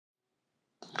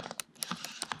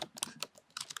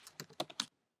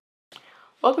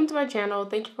Welcome to my channel.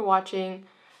 Thank you for watching.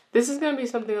 This is going to be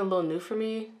something a little new for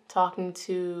me, talking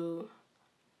to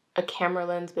a camera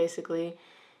lens basically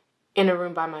in a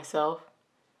room by myself.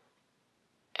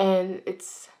 And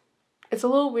it's a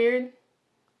little weird.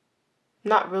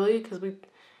 Not really, because we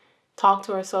talk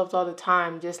to ourselves all the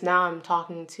time. Just now I'm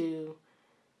talking to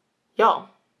y'all,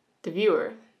 the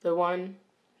viewer, the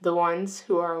ones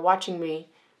who are watching me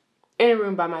in a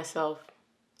room by myself,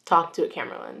 talk to a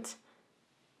camera lens.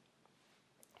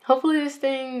 Hopefully this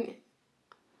thing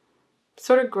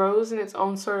sort of grows in its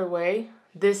own sort of way.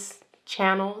 This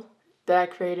channel that I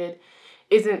created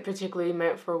isn't particularly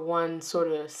meant for one sort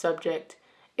of subject.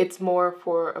 It's more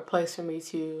for a place for me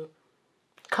to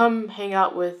come hang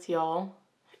out with y'all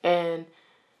and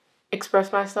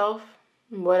express myself,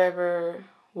 whatever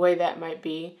way that might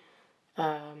be.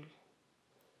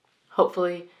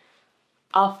 Hopefully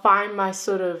I'll find my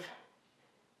sort of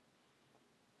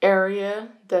area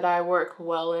that I work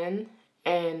well in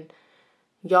and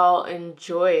y'all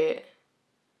enjoy it,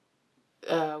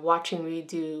 watching me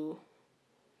do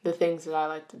the things that I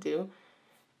like to do.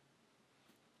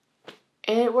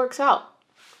 And it works out.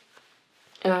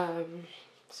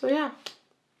 So yeah,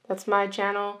 that's my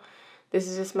channel. This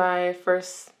is just my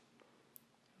first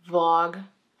vlog,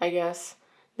 I guess.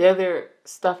 The other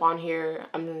stuff on here,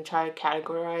 I'm going to try to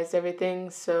categorize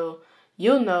everything so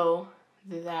you'll know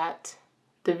that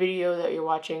the video that you're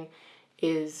watching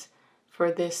is for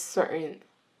this certain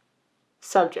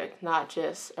subject, not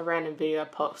just a random video I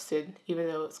posted, even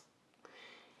though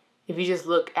if you just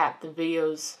look at the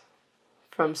videos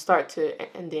from start to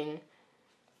ending,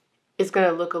 it's going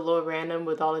to look a little random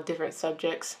with all the different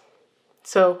subjects.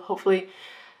 So hopefully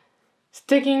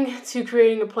sticking to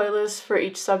creating a playlist for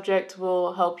each subject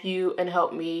will help you and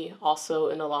help me also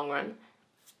in the long run.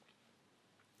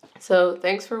 So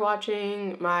thanks for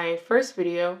watching my first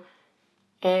video,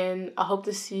 and I hope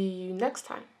to see you next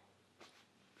time.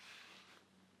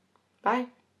 Bye.